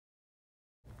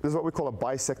this is what we call a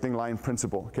bisecting line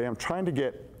principle. Okay, I'm trying to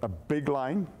get a big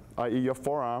line, i.e. your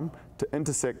forearm, to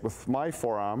intersect with my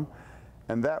forearm,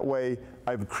 and that way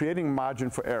I'm creating margin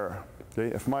for error.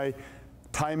 Okay, if my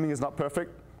timing is not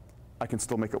perfect, I can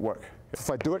still make it work. If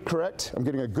I do it correct, I'm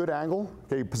getting a good angle,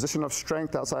 okay, position of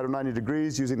strength outside of 90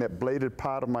 degrees, using that bladed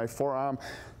part of my forearm,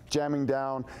 jamming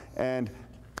down, and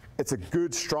it's a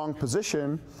good, strong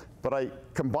position, but I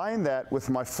combine that with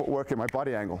my footwork and my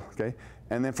body angle, okay?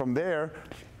 And then from there,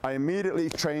 I immediately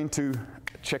train to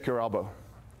check your elbow.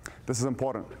 This is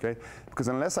important, okay? Because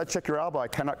unless I check your elbow, I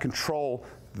cannot control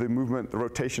the movement, the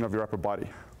rotation of your upper body.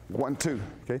 1, 2,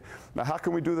 okay? Now how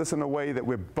can we do this in a way that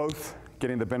we're both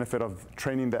getting the benefit of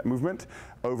training that movement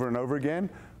over and over again?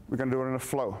 We're gonna do it in a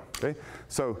flow, okay?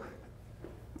 So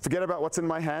forget about what's in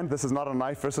my hand. This is not a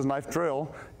knife versus knife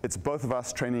drill. It's both of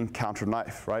us training counter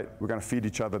knife, right? We're gonna feed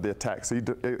each other the attack. So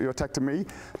you attack to me,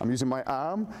 I'm using my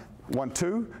arm, 1,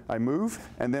 2, I move,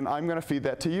 and then I'm gonna feed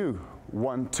that to you,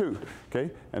 1, 2,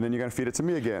 okay? And then you're gonna feed it to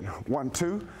me again, 1,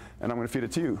 2, and I'm gonna feed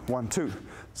it to you, 1, 2.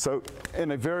 So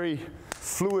in a very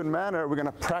fluid manner, we're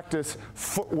gonna practice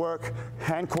footwork,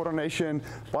 hand coordination,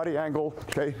 body angle,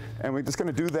 okay? And we're just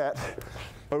gonna do that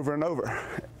over and over,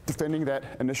 defending that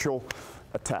initial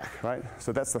attack, right?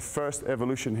 So that's the first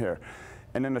evolution here.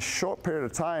 And in a short period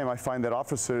of time, I find that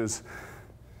officers,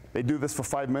 they do this for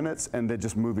 5 minutes and they're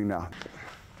just moving now.